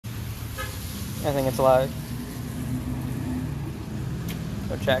I think it's live.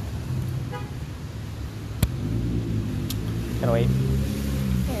 Go check. Gotta wait.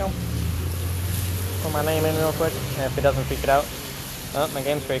 There you go. Put my name in real quick. And if it doesn't freak it out. Oh, my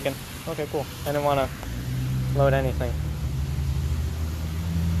game's freaking. Okay, cool. I didn't want to load anything.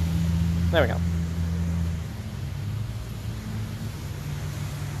 There we go.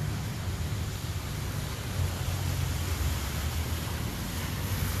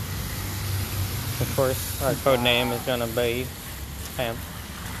 Of course, our code name is gonna be Pam.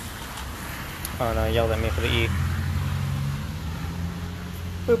 Oh no, yelled at me for the E.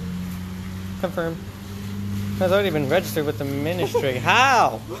 Boop. Confirm. Has already been registered with the ministry.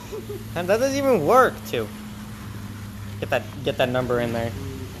 How? And that doesn't even work too. Get that number in there.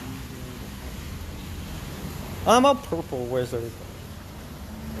 I'm a purple wizard.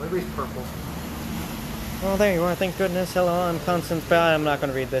 Library's purple. Oh, there you are. Thank goodness. Hello, I'm Constant. I'm not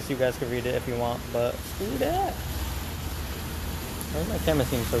going to read this. You guys can read it if you want, but screw that. Why is my camera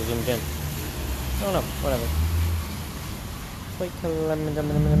seem so zoomed in? I don't know. Whatever. Wait till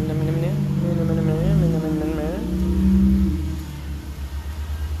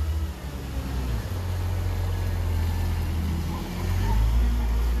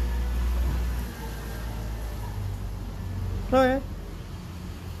oh yeah.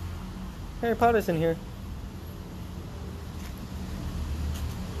 Harry Potter's in here.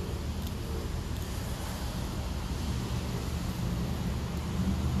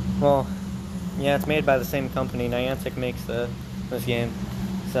 Well, yeah, it's made by the same company. Niantic makes this game.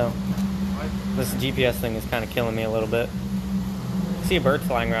 So, this GPS thing is kind of killing me a little bit. I see a bird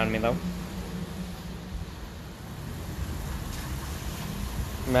flying around me, though.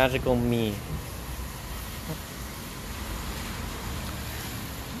 Magical me.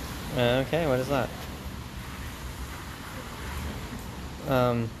 Okay, what is that?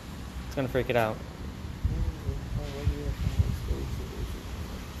 It's gonna freak it out.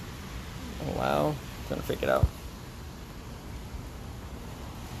 Oh, wow, it's gonna freak it out.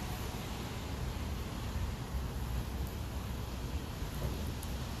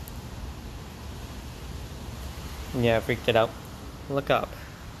 Yeah, freaked it out. Look up.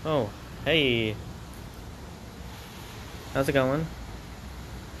 Oh, hey. How's it going?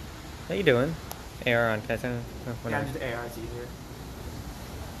 How you doing? AR on, guys. Yeah, just AR is easier.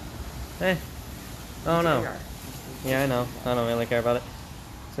 Eh. Oh no. Yeah, I know. I don't really care about it.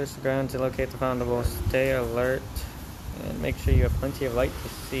 Search the ground to locate the foundable. Stay alert. And make sure you have plenty of light to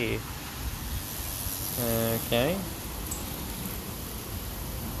see. Okay.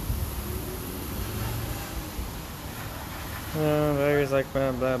 Varies like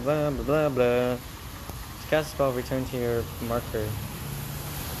blah blah blah blah blah blah. Cast a spell, return to your marker.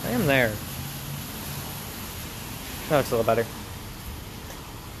 I am there. Oh, it's a little better.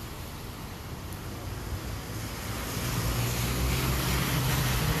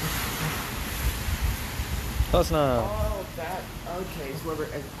 Close enough. Oh, that. Okay, so whoever.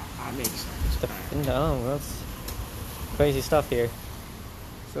 That makes sense. No, that's crazy stuff here.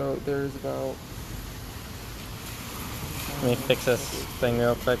 So there's about. Let me fix this thing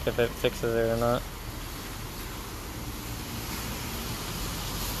real quick if it fixes it or not.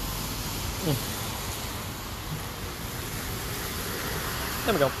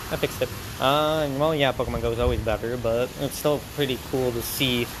 There we go. I fixed it. Well, yeah, Pokemon Go is always better, but it's still pretty cool to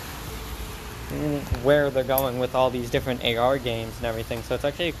see where they're going with all these different AR games and everything. So it's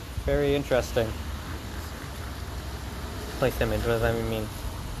actually very interesting. Place image. What does that mean?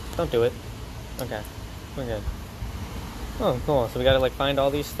 Don't do it. Okay. We're good. Oh, cool. So we gotta like find all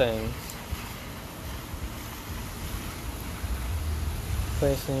these things.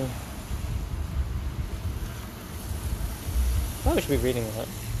 Placing. Probably should be reading that.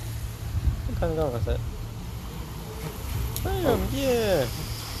 I'm kind of going with it. Bam! Yeah!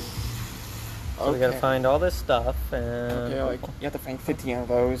 So we gotta find all this stuff and... Okay, like, you have to find 15 of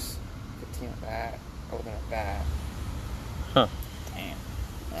those. 15 of that. 11 of that. Huh. Damn.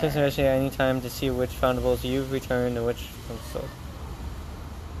 Since actually any time to see which foundables you've returned and which... So.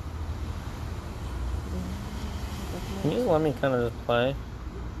 Can you just let me kind of just play?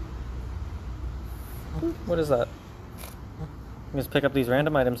 What is that? You just pick up these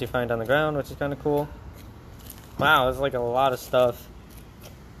random items you find on the ground, which is kind of cool. Wow, there's like a lot of stuff.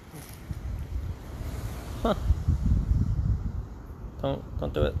 Huh.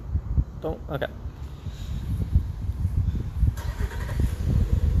 Don't do it. Don't, okay.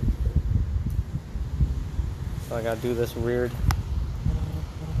 So I gotta do this weird.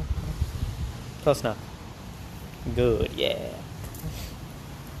 Close enough. Good, yeah.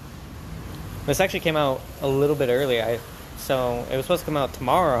 This actually came out a little bit early. I So it was supposed to come out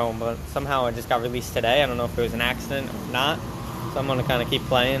tomorrow, but somehow it just got released today. I don't know if it was an accident or not. So I'm gonna kind of keep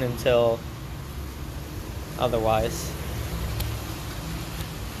playing until otherwise.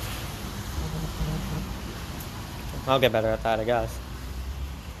 I'll get better at that, I guess.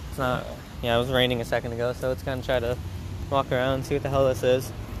 It's not. Yeah, it was raining a second ago, so it's gonna try to walk around and see what the hell this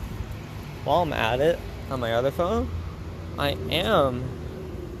is. While I'm at it, on my other phone, I am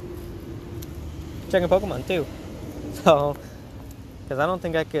checking Pokemon too. So, because I don't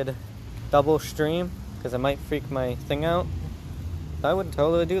think I could double stream, because it might freak my thing out. I would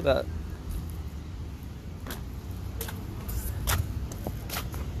totally do that.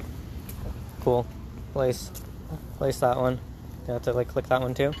 Cool. Place that one. You have to like click that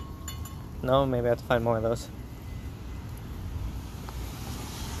one too. No, maybe I have to find more of those.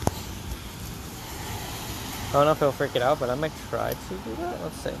 I don't know if it'll freak it out, but I might try to do that.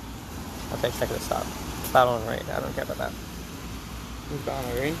 Let's see. I'll take a second to stop. Battle and Raid. I don't care about that. Who's Battle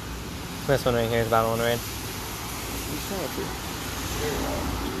and Raid? This one right here is Battle and Raid. Who's showing it to you? There you go.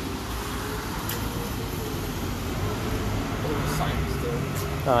 Oh, science still.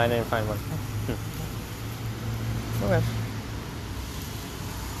 Oh, I didn't find one. Okay.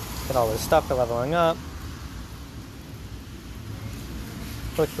 Get all this stuff for leveling up.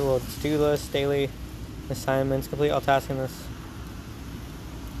 Click the little to-do list, daily assignments, complete all tasks in this.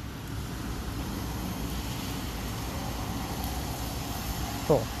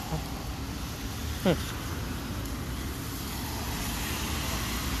 Cool.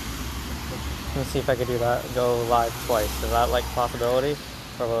 Let's see if I could do that. Go live twice. Is that like a possibility?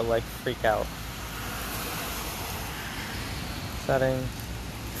 Or will it like freak out? Settings.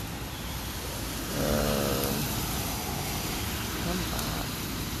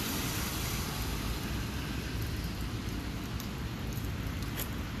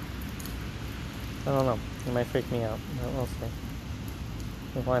 I don't know. It might freak me out. We'll see.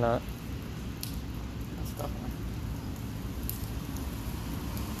 Why not? That's tough.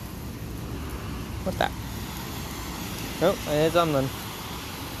 What's that? Oh, it's Omlet.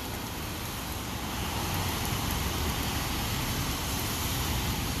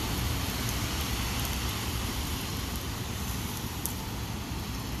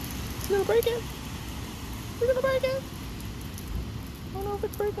 It's gonna break it. We're gonna break it. I don't know if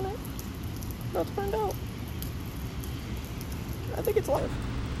it's breaking it. No, it's burned out. I think it's live.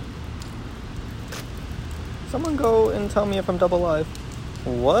 Someone go and tell me if I'm double live.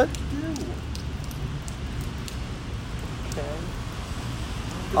 What?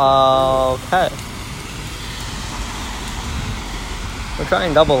 Okay. We're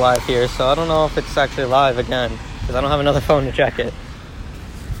trying double live here, so I don't know if it's actually live again, because I don't have another phone to check it.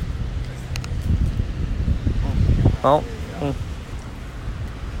 Well,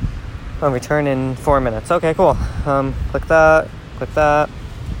 I'll return in 4 minutes. Okay, cool. Click that,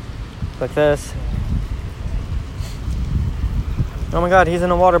 click this. Oh my god, he's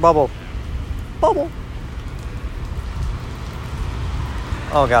in a water bubble. Bubble!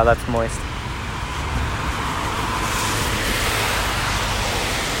 Oh god, that's moist.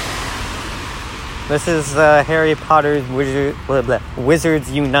 This is Harry Potter's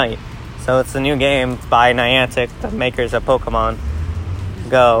Wizards Unite. So it's a new game by Niantic, the makers of Pokemon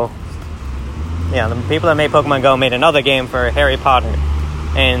Go. Yeah, the people that made Pokemon Go made another game for Harry Potter.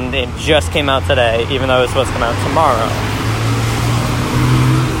 And it just came out today, even though it was supposed to come out tomorrow.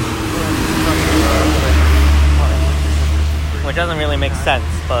 Which doesn't really make sense,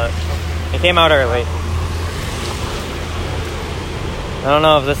 but it came out early. I don't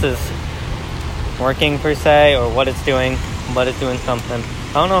know if this is working per se, or what it's doing, but it's doing something.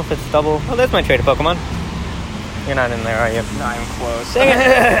 I don't know if it's double. Oh, there's my traded Pokemon. You're not in there, are you? Not even close. Dang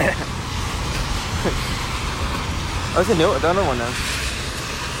it! Oh, it's another one now.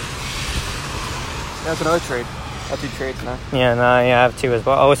 That's another trade. That's 2 trades now. Yeah, no, I have 2 as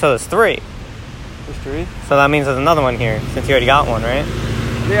well. Oh, so there's 3. There's 3? So that means there's another one here, since you already got one, right?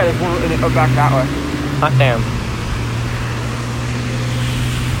 Yeah, there's one in it, back that way. Hot damn.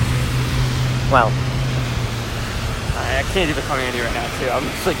 Well. I can't do the community right now, too. I'm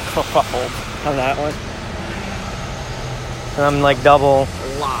just like kerfuffled on that one. And I'm like double.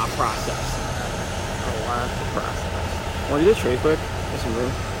 A lot of process. Want to do the trade quick? There's some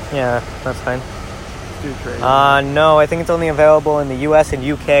room. Yeah, that's fine. Let's do the trade. No, I think it's only available in the US and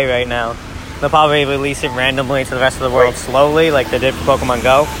UK right now. They'll probably release it randomly to the rest of the world slowly, like they did for Pokemon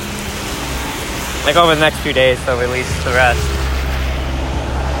Go. Like over the next few days, they'll release the rest.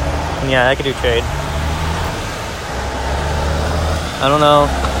 Yeah, I could do trade. I don't know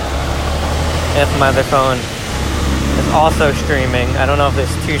if my other phone is also streaming. I don't know if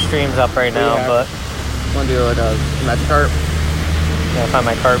there's 2 streams up right now, but Want to do like a Magikarp? Yeah, find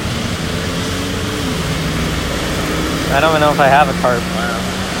my carp. I don't even know if I have a carp. Wow.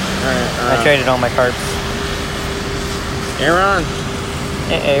 Alright. I traded all my carps. Aaron.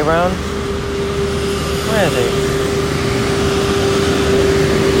 Aaron? Where is he?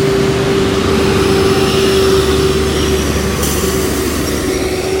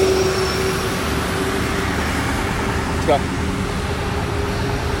 Let's go.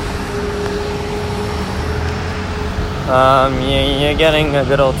 You're getting a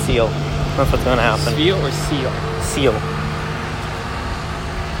good old seal. That's what's gonna happen. Seal or seal? Seal.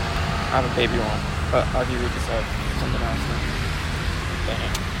 I have a baby one, but I'll give you just something else then.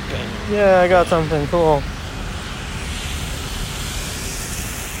 Dang. Yeah, I got something cool.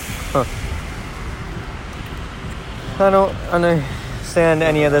 Huh. I don't understand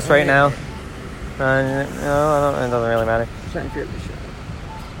any of this right now. No, I don't. It doesn't really matter. I'm trying to figure this shit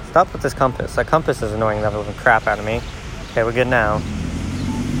out. Stop with this compass. That compass is annoying the living crap out of me. Okay, we're good now.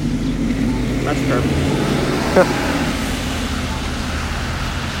 That's perfect.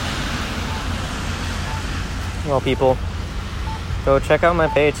 Well, people, go check out my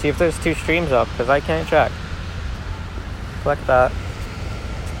page. See if there's 2 streams up, because I can't check. Collect that.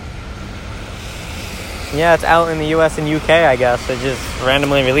 Yeah, it's out in the US and UK, I guess. It just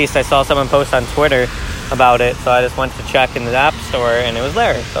randomly released. I saw someone post on Twitter about it, so I just went to check in the App Store, and it was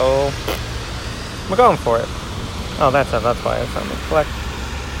there. So, we're going for it. Oh, that's why it's on the collect.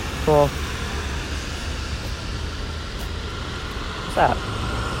 Cool. What's that?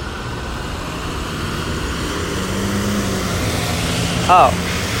 Oh.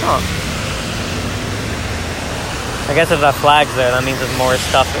 Huh. I guess if that flag's there, that means there's more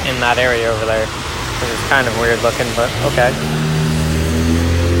stuff in that area over there. Which is kind of weird looking, but okay.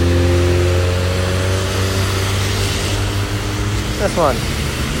 This one.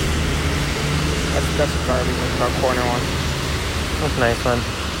 That's the garbage, our corner one. That's a nice one.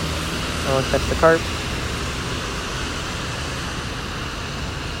 I'll catch the carp.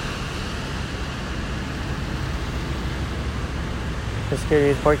 The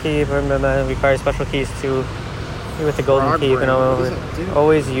security port key requires special keys to with the golden key you can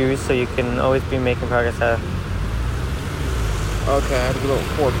always use, so you can always be making progress. Okay, I have a little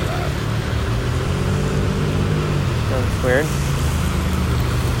cord for that. That's weird.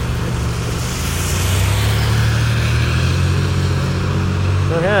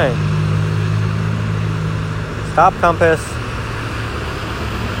 Okay. Stop, compass.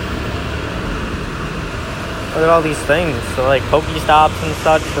 Look at all these things. So, like, Pokestops and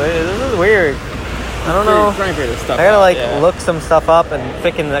such. This is weird. I don't know. Trying to figure this stuff I gotta, like, out, yeah. look some stuff up, and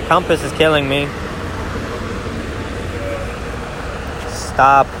freaking the compass is killing me.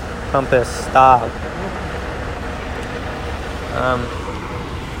 Stop, compass, stop.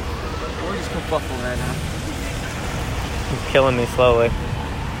 We're just kerfuffling right now. It's killing me slowly. Is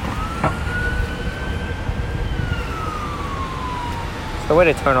there a way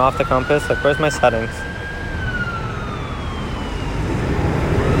to turn off the compass? Like, where's my settings?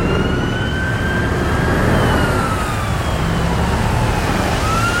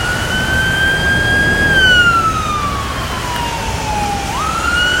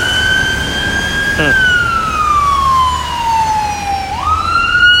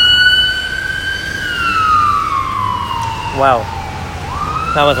 Wow.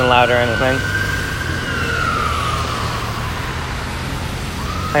 That wasn't loud or anything.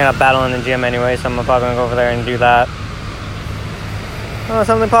 I got a battle in the gym anyway, so I'm probably gonna go over there and do that. Oh,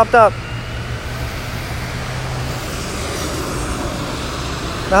 something popped up.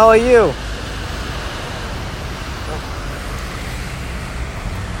 The hell are you?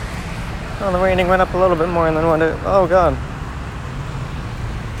 Oh, the rating went up a little bit more than what it... Oh, God.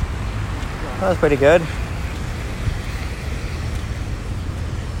 That was pretty good.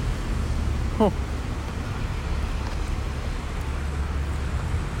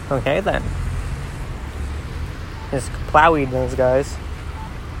 Okay, then. Just plowied those guys.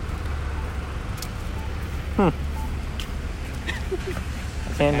 That's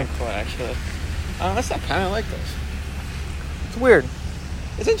cool, actually. I kind of like this. It's weird.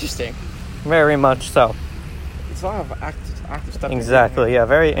 It's interesting. Very much so. It's a lot of active stuff. Exactly, yeah.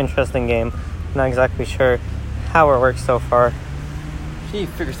 Very interesting game. Not exactly sure how it works so far. You need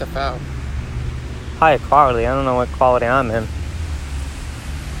to figure stuff out. High quality. I don't know what quality I'm in.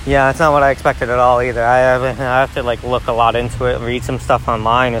 Yeah, it's not what I expected at all either. I have to like look a lot into it, read some stuff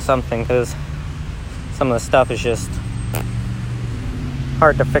online or something, because some of the stuff is just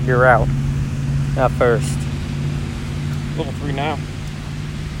hard to figure out at first. Level 3 now.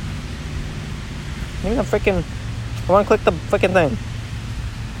 Maybe I want to click the freaking thing.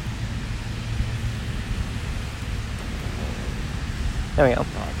 There we go. Oh,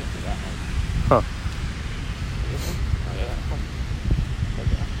 I can do that one. Huh. Oh, yeah, that one.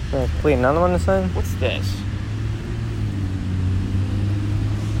 Okay. Complete another one this time? What's this?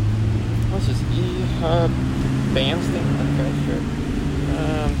 What's this? E-Hub Band thing? Okay, sure.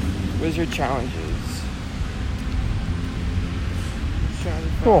 Wizard challenges.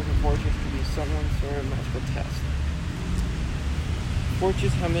 Challenge Cool. for fortress could be someone's sort of magical test.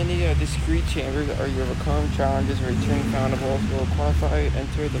 Fortress, how many discrete chambers are you overcome? Challenges, return foundables will qualify.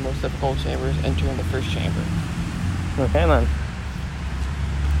 Enter the most difficult chambers. Enter in the first chamber. Okay, man.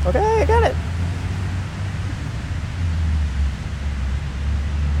 Okay, I got it.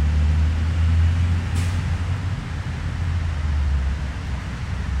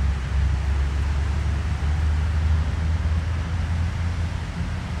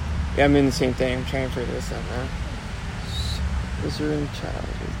 Yeah, I'm in the same thing. I'm trying to figure this out now. Wizard and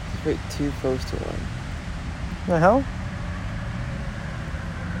challenges. Wait, 2 foes to 1. The hell?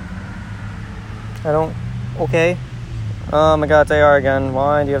 I don't... Okay. Oh my god, they are again.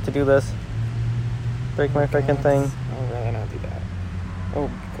 Why do you have to do this? Break my freaking thing. I'd rather not do that.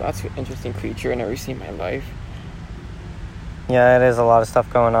 Oh, that's an interesting creature I've never seen in my life. Yeah, it is a lot of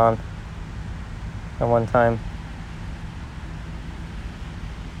stuff going on at one time.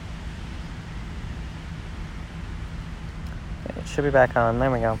 It should be back on.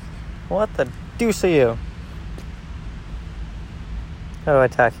 There we go. What the deuce are you? How do I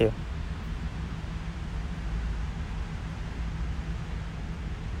attack you?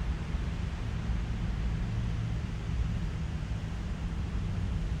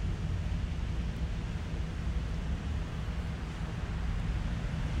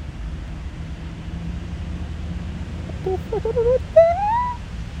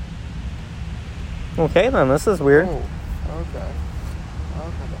 Okay then, this is weird. Oh, okay.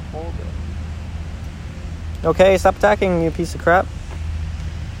 I'll have to hold it. Okay, stop attacking, you piece of crap.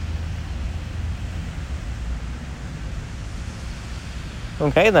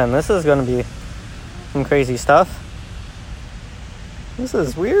 Okay then, this is gonna be some crazy stuff. This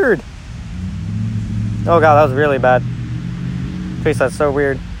is weird. Oh god, that was really bad. Face, that's so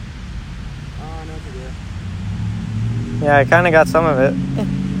weird. Oh, I know what to do. Yeah, I kinda got some of it.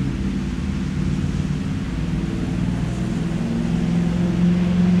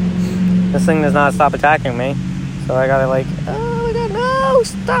 This thing does not stop attacking me. So I gotta like, oh my god, no,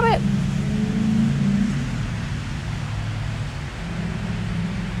 stop it!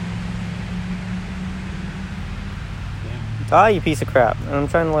 Ah, you piece of crap. And I'm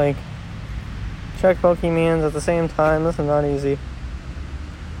trying to like, check Pokemons at the same time. This is not easy.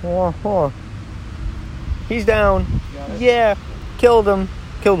 Whoa. He's down. Yeah, killed him.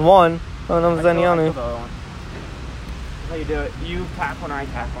 Killed one. I don't know if there's any other. How you do it? You tap one, I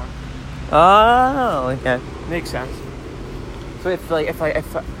tap one. Oh, okay. Makes sense. So if I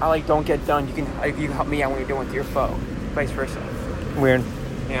like don't get done, you can help me out when you're doing it with your foe, vice versa. Weird.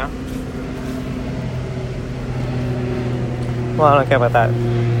 Yeah. Well, I don't care about that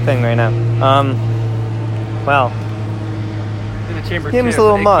thing right now. Well, In the chamber Seems two, a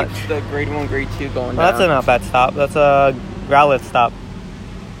little it much. keeps the grade 1, grade 2 going that's down. not a bad stop. That's a Growlithe stop.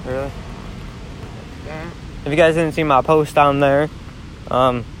 Really? Yeah. If you guys didn't see my post down there,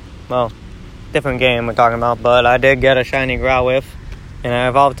 well, different game we're talking about, but I did get a shiny Growlithe, and I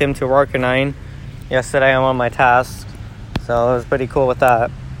evolved him to Arcanine yesterday on one of my tasks, so it was pretty cool with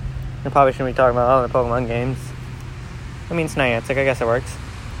that. I probably shouldn't be talking about other Pokemon games. I mean, it's Niantic, I guess it works.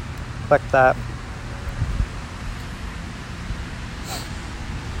 Click that.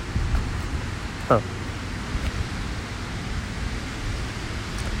 Huh.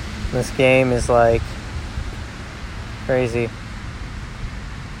 This game is like crazy.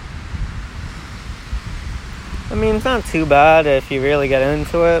 I mean, it's not too bad if you really get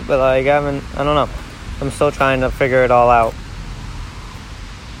into it, but like, I don't know. I'm still trying to figure it all out.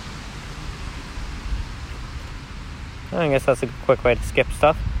 I guess that's a quick way to skip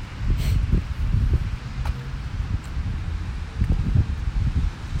stuff.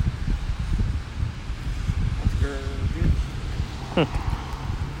 That's good.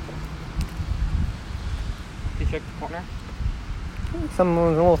 You check the corner? Some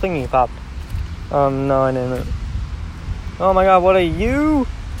little thingy popped. No, I didn't. Oh my god, what are you?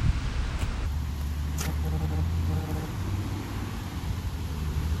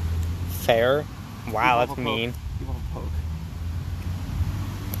 Fair? Wow, that's mean. You want a poke.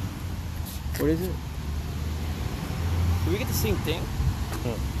 What is it? Do we get the same thing?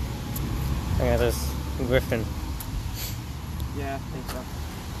 I got this Griffin. Yeah, I think so.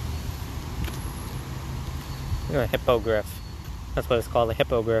 You know, a hippogriff. That's what it's called, a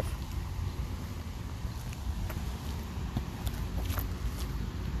hippogriff.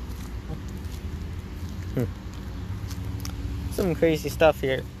 Some crazy stuff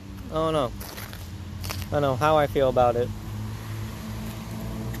here. Oh no. I don't know how I feel about it.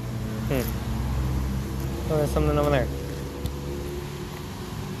 Oh, there's something over there.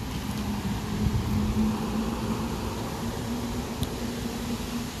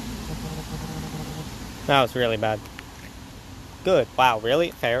 That was really bad. Good. Wow,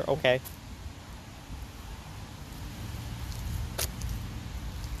 really? Fair. Okay.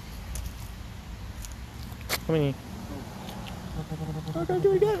 How many? Okay,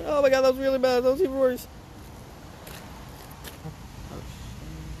 do it again. Oh my god, that was really bad. That was even worse.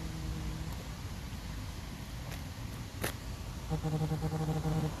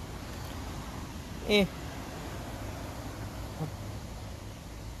 Eh.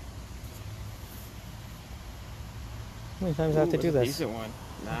 How many times do I have to do this? Decent one.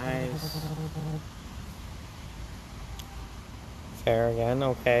 Nice. Fair again,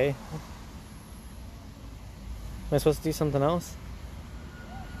 okay. Am I supposed to do something else?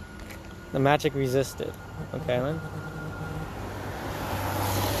 The magic resisted. Okay then.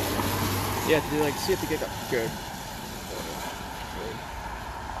 Yeah, to do like, see if you get up. Good.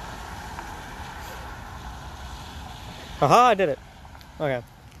 Aha, I did it. Okay.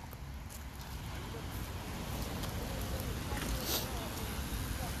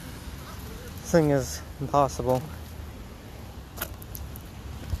 This thing is impossible.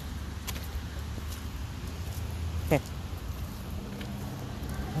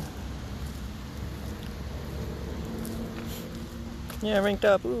 Yeah, ranked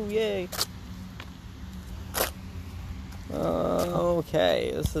up. Ooh, yay.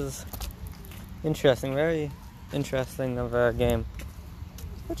 Okay, this is interesting. Very interesting of a game.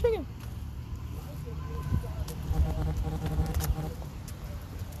 Oh, chicken.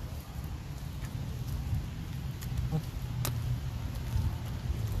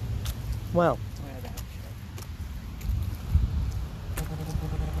 Wow.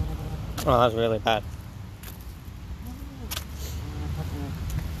 Oh, that was really bad.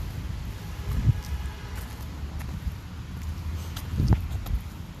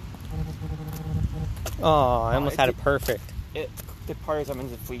 Oh, I almost had it perfect. The part is I'm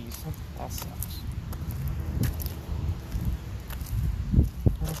into fleas. That sucks.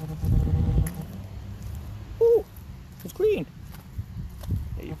 Ooh, it's green.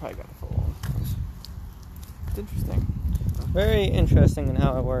 Yeah, you probably got the full one. It's interesting. Very interesting in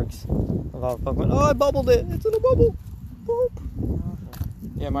how it works of all Pokemon. Oh, I bubbled it. It's in a bubble. Boop.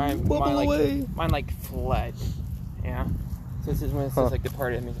 Yeah, mine like fled. Yeah. So this is when it says like the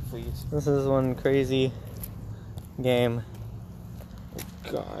part that makes it fleas. This is one crazy game.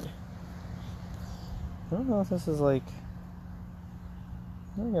 Oh god. I don't know if this is like.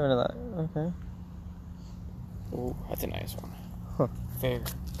 Let me get rid of that. Okay. Oh, that's a nice one. Huh. Very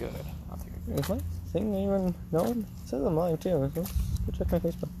good. I'll take it. Is my thing even going? It says I'm live too. Let's go check my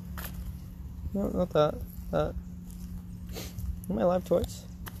Facebook. No, not that. That. Am I live twice?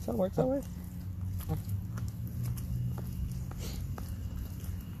 Does that work that way?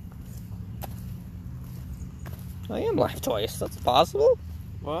 I am live twice. That's possible?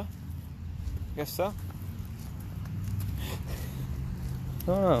 What? Guess so. I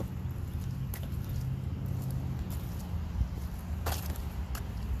don't know.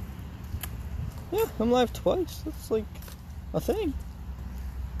 Yeah, I'm live twice. That's like a thing.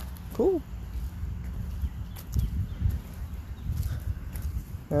 Cool.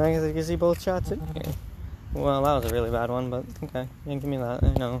 And I guess I can see both shots in here. Well, that was a really bad one, but okay. Yeah, give me that.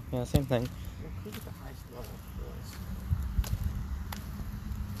 I know. Yeah, same thing.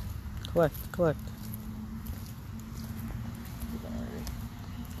 Collect.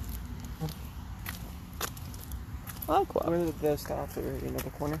 Aqua. Where did the stops over in the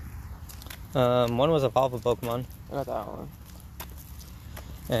corner? One was Evolve a Pokemon. I got that one.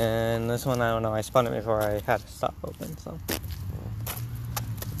 And this one, I don't know. I spun it before I had to stop open, so.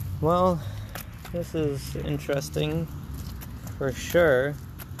 Well, this is interesting for sure.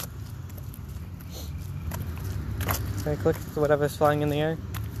 Can I click whatever's flying in the air?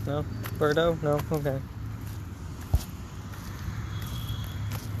 No? Birdo? No? Okay.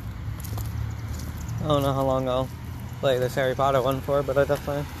 I don't know how long I'll play this Harry Potter one for, but I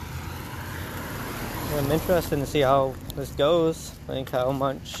definitely am interested to see how this goes. Like how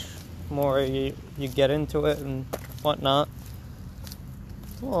much more you get into it and whatnot.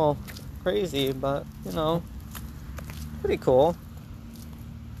 Well, crazy, but you know, pretty cool.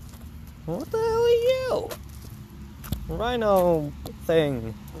 What the hell are you? Rhino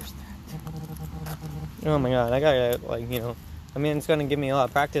thing. Oh my god, I gotta, like, you know, I mean, it's gonna give me a lot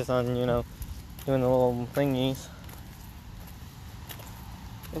of practice on, you know, doing the little thingies.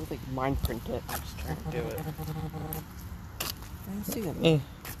 I have to like mind print it. I'm just trying to do it. I don't see that. Eh.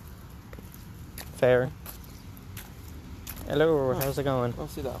 Fair. Hello, how's it going? I don't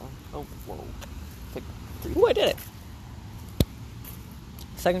see that one. Oh, whoa. Like 3. Ooh, I did it!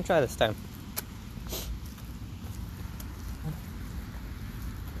 Second try this time.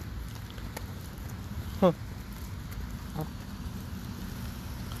 Huh.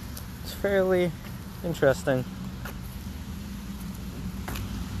 It's fairly interesting.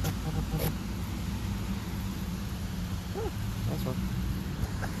 Nice one.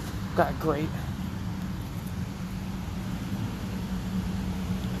 Got great.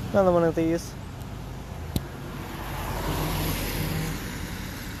 Another one of these.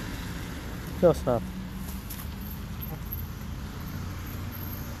 Close enough.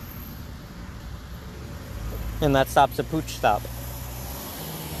 And that stops a pooch stop. Is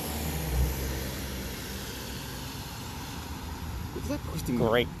that posting?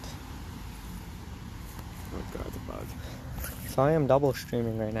 Great. Oh god, it's a bug. So I am double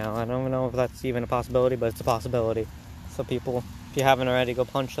streaming right now. I don't know if that's even a possibility, but it's a possibility. So people, if you haven't already, go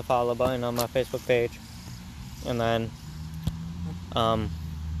punch the follow button on my Facebook page. And then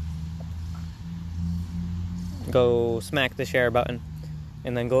go smack the share button.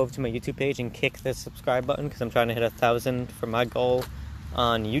 And then go over to my YouTube page and kick the subscribe button, because I'm trying to hit 1,000 for my goal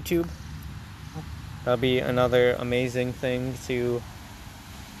on YouTube. That'll be another amazing thing to...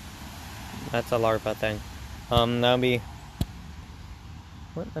 That's a larva thing. That'll be...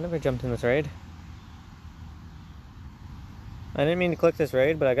 What? I never jumped in this raid. I didn't mean to click this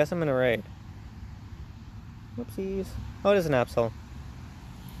raid, but I guess I'm in a raid. Whoopsies. Oh, it is an Absol.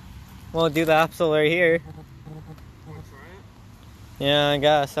 Well, do the Absol right here. Yeah, I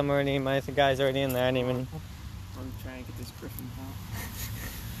guess I'm already, my guy's already in there. I didn't even... I'm trying to get this griffin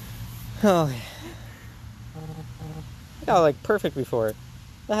out. Oh, yeah. I got like perfect before.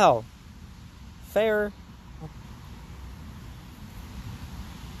 The hell? Fair.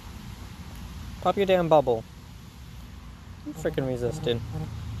 Pop your damn bubble. You freaking resisted.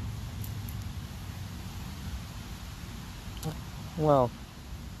 Well.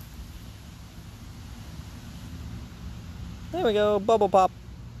 There we go, bubble pop.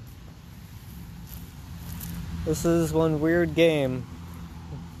 This is one weird game.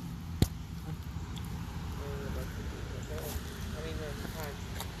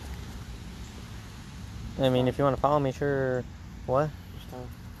 I mean, if you want to follow me, sure. What?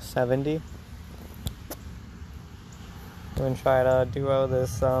 70? I'm gonna try to duo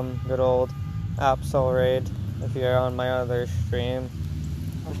this good old Absol raid if you're on my other stream.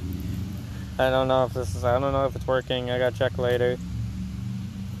 I don't know if it's working. I gotta check later.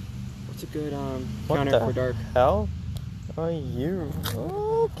 What's a good What counter the for dark? hell are you?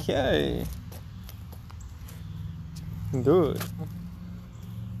 Okay. Good.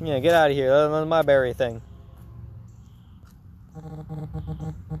 Yeah, get out of here. That's my berry thing.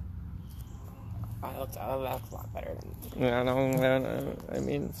 That looks a lot better than... I don't, I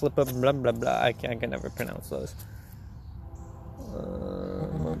mean, flip up, blah, blah, blah. I can never pronounce those.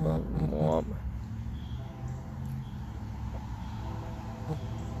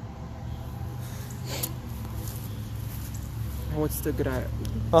 What's the good eye?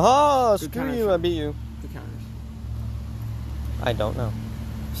 Aha! Good Screw counter you, shot. I beat you. The counters. I don't know.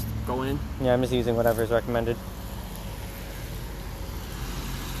 Just go in. Yeah, I'm just using whatever is recommended.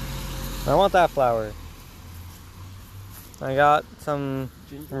 I want that flower. I got some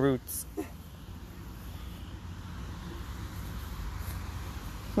roots.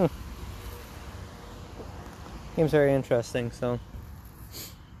 Game's very interesting, so...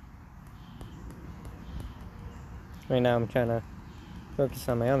 Right now I'm trying to focus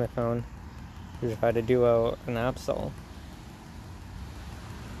on my other phone to try to duo an Absol.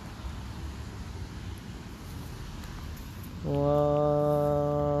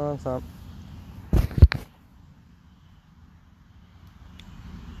 What's up?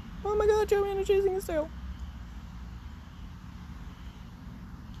 Oh my god, Joanna chasing his tail.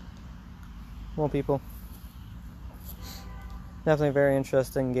 Well, people. Definitely a very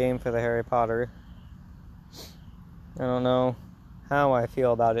interesting game for the Harry Potter. I don't know how I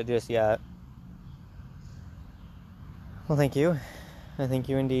feel about it just yet. Well, thank you. I thank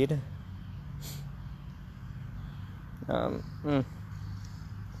you indeed.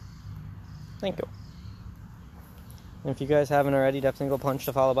 Thank you. If you guys haven't already, definitely go punch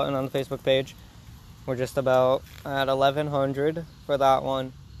the follow button on the Facebook page. We're just about at 1,100 for that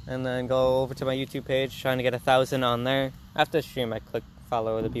one. And then go over to my YouTube page, trying to get 1,000 on there. After the stream, I click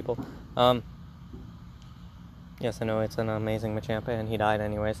follow other people. Yes, I know it's an amazing Machampa, and he died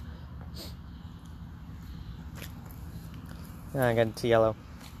anyways. I got it to yellow.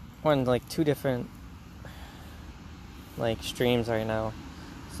 we're on like 2 different like streams right now,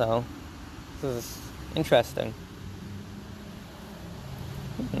 so this is interesting.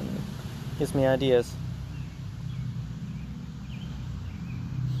 Gives me ideas.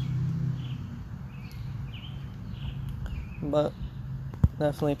 But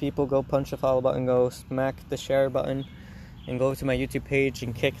definitely, people, go punch the follow button, go smack the share button, and go to my YouTube page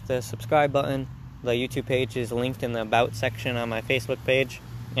and kick the subscribe button. The YouTube page is linked in the About section on my Facebook page,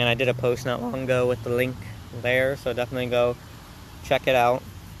 and I did a post not long ago with the link there, so definitely go check it out.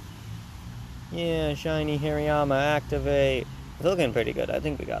 Yeah, Shiny Hirayama, activate. It's looking pretty good. I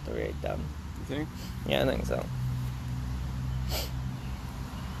think we got the raid done. You think? Yeah, I think so.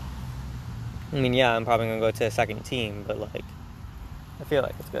 I mean, yeah, I'm probably going to go to a second team, but, like, I feel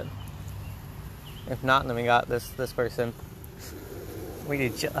like it's good. If not, then we got this person. We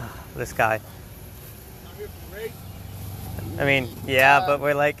need this guy. I mean, yeah, but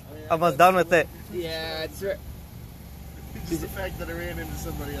we're, like, almost done with it. Yeah, it's right. Just the fact that I ran into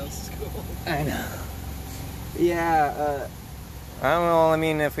somebody else's goal. I know. Yeah, I don't know, I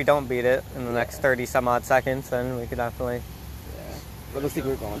mean, if we don't beat it in the next 30 some odd seconds, then we could definitely... Yeah. But it looks like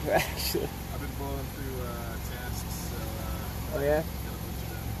we're going to, actually. I've been blowing through tasks, so... Oh, yeah?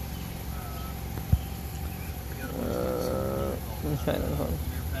 I'm trying to hold.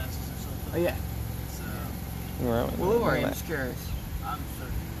 Oh, yeah. Well, Who are you? I'm just curious. I'm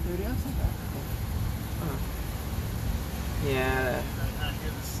 30. 30? That's not bad. Yeah. I hear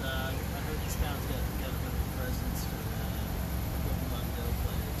this, I heard this town's got a bit of presence for Pokemon Go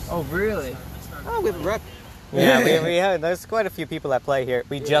players. Oh, really? Oh, with rep. Yeah, we have, there's quite a few people that play here.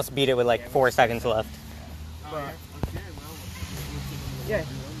 We just beat it with like 4 seconds left. Oh, yeah? Okay, well, Yeah.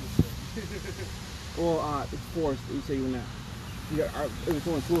 Well, it's forced, so you know. It was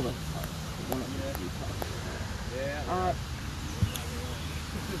only 2 of us. One of them. yeah.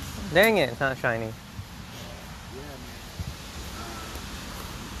 Dang it, it's not shiny. Yeah, man.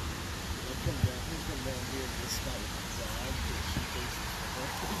 He'll come down here and just fight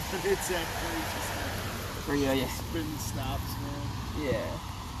but it's actually just Oh, yeah. spin stops, man.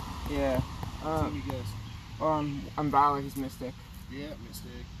 Yeah. Team you guys. I'm Valor, he's Mystic. Yeah,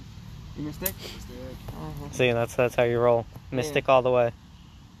 Mystic. You Mystic? Mystic. See, that's how you roll. Mystic all the way.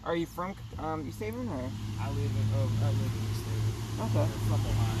 Are you from, you Savin or? I live in Mystic. Okay. From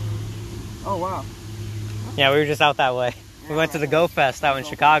Ohio. Oh, wow. Yeah, we were just out that way. We went to the Go Fest out in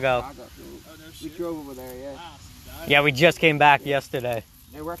Chicago. Oh, no We shit. drove over there, yeah. Wow, some Yeah, we just came back yesterday.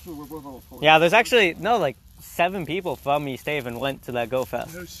 Yeah, we're both over 4. Yeah, there's actually, like 7 people from East Haven went to that Go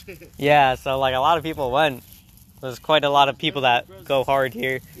Fest. No shit. Yeah, so like a lot of people went. There's quite a lot of people that go hard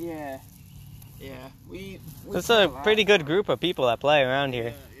here. Yeah. Yeah. We It's a pretty good group of people that play around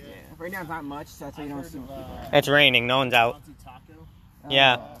here. Yeah. Right now, it's not much, so that's why you don't see much people. It's raining, no one's out.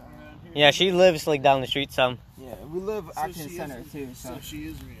 Yeah. Yeah, she lives like down the street some. Yeah, we live actually in the center too, so. So she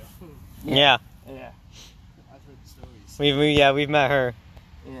is real. Yeah. Yeah. I've heard the stories. We've met her.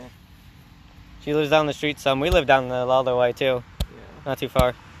 Yeah. She lives down the street some. We live down the other way too. Yeah. Not too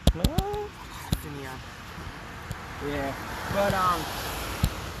far. Yeah. But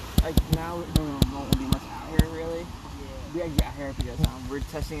like now we won't be much out here really. We gotta get out here because we're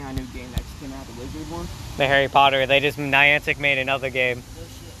testing out a new game that just came out, the Wizard one. The Harry Potter. They just Niantic made another game.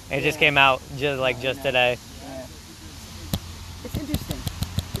 It just came out just today. Yeah. It's interesting.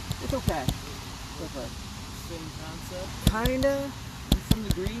 It's okay. Same concept. Kinda, to some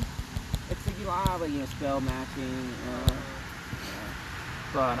degree. It's like like spell matching.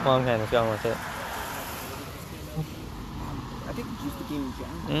 But Well, I'm kind of going with it. I think it's just the game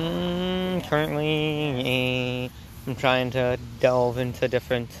in general. Currently, I'm trying to delve into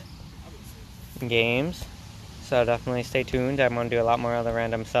different games. So definitely stay tuned. I'm going to do a lot more other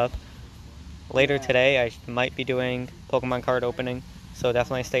random stuff. Later today, I might be doing Pokemon card opening. So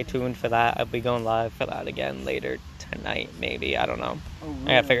definitely stay tuned for that. I'll be going live for that again later tonight, maybe. I don't know. Oh, really?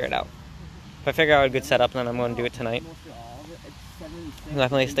 I gotta figure it out. If I figure out a good setup, then I'm going to do it tonight.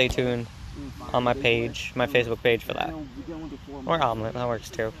 Definitely stay tuned on my page, my Facebook page for that. Or Omlet, that works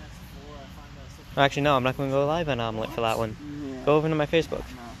too. Actually, no, I'm not going to go live on Omlet for that one. Go over to my Facebook.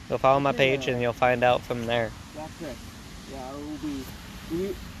 Go follow my page and you'll find out from there. That's it. Yeah, it will be.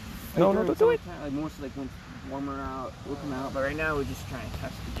 No, don't do it. Like mostly like when it's warmer out, we'll come out. But right now we're just trying to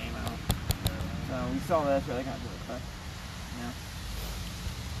test the game out. So we saw this really kind of really quick. Yeah.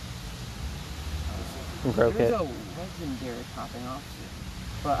 Broke it. There's a legendary popping off soon.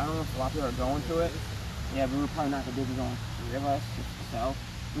 But I don't know if a lot of people are going to it. Yeah, but we're probably not going to be going 3 of us just to sell.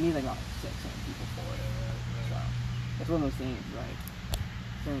 We need like about 6 people for it. So it's one of those things, right?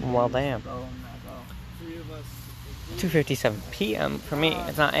 Well, damn. Go and not go. 3 of us 2:57 p.m. for me.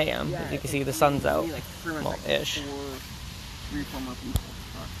 It's not a.m. As you can see, the sun's out. Like, pretty much Well, like ish. 3 or 4 more people.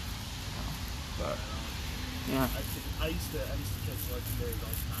 But yeah. I used to catch legendaries all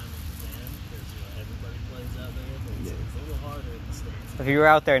the time in Japan because everybody plays out there, but it's a little harder in the States. If you were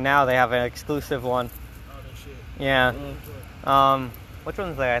out there now, they have an exclusive one. Oh, no shit. Yeah. Which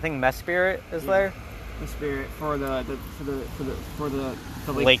one's there? I think Mess Spirit is there. The spirit for the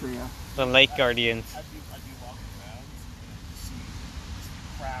lake trio. The Lake Guardians. I'd be walking around and see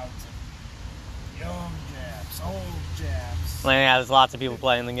crowds of young Japs, old Japs, Yeah, there's lots of people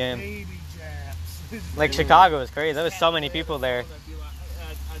playing the game. baby Japs. Like Chicago was crazy. There was so many people there. I'd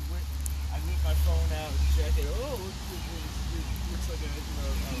whip my phone out and check it. Oh, it looks like a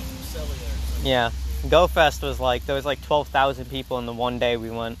cellular. Yeah. Go Fest was like, there was like 12,000 people in the one day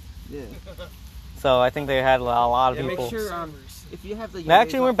we went. Yeah. So I think they had a lot of people. Make sure if you have the. They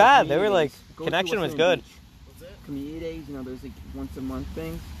actually weren't bad. They were like, connection was good. What's that? Community days, there's like once a month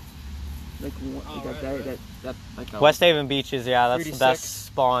things. Like that like West Haven Beaches, yeah, that's the 3 to best 6.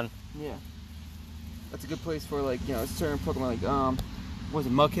 spawn. Yeah. That's a good place for like certain Pokemon like what was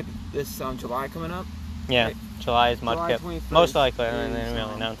it, Mudkip this July coming up? Yeah, Right. July is July Mudkip. 21st Most likely, I is, didn't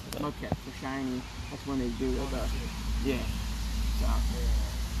really announce it. Mudkip for shiny. That's when they do like yeah. So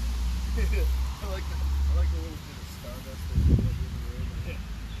I like the little bit of stardust that you have in the room.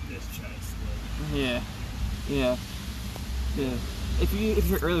 Just try to slip. yeah. If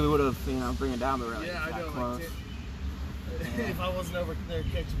you're early, we would have bring it down the road. Yeah, I know. Close. Like, if I wasn't over there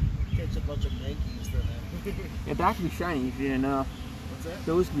catch a bunch of Yankees, then Yeah, that could be shiny if you didn't know. what's that?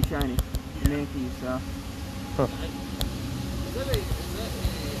 Those could be shiny. Yeah. Yankees, so. Is that a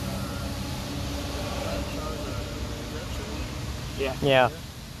Yeah. Yeah. I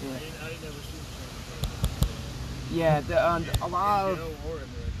ain't never seen Yeah, a lot of or in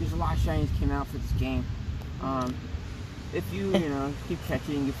there's a lot of shinies came out for this game. If you keep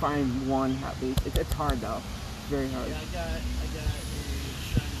catching, you find one at least. It's hard though. It's very hard. Yeah, I got a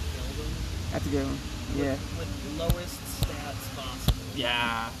shiny Golden. That's a good one. Yeah. With lowest stats possible.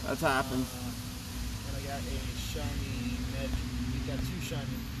 Yeah, that's happened. And I got a shiny Magic. You got 2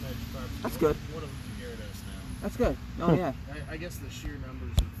 shiny Magikarps. That's good. One of them's a Gyarados now. That's good. Oh yeah. I guess the sheer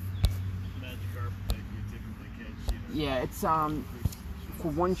numbers of Magikarp that you typically catch, Yeah, it's for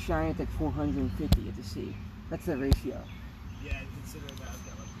one shiny it's like 450 at the sea. That's the ratio. Yeah, considering that I've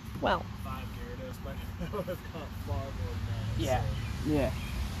got like Well. 5 Gyarados, but I've got far more than that. Yeah. So, Yeah.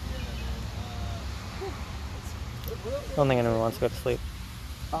 I don't think anyone wants to go to sleep.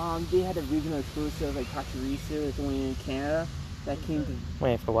 They had a regional exclusive like Pachirisu. It's only in Canada. That came to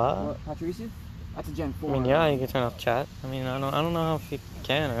Wait, for what? Pachirisu? That's a Gen 4. I mean, yeah, you can turn off chat. I mean, I don't know if you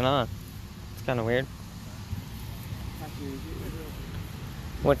can or not. It's kind of weird.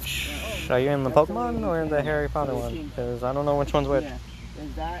 Which, are you in the Pokemon or the Harry Potter one? Because I don't know which one's which. Yeah.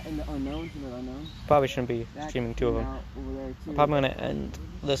 There's that and the Unknowns and the Unknowns. Probably shouldn't be streaming 2 of them. I'm probably going to end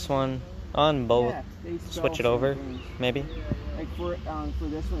this one on both. Switch it over, maybe. Like for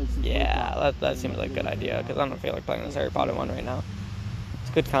this one, it's Yeah, that seems like a good idea, because I don't feel like playing this Harry Potter one right now.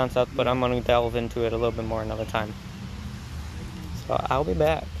 It's a good concept, but I'm going to delve into it a little bit more another time. So I'll be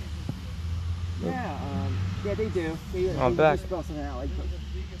back. Yeah, yeah, they do. I'll be back. Spell something out like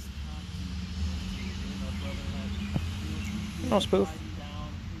No spoof.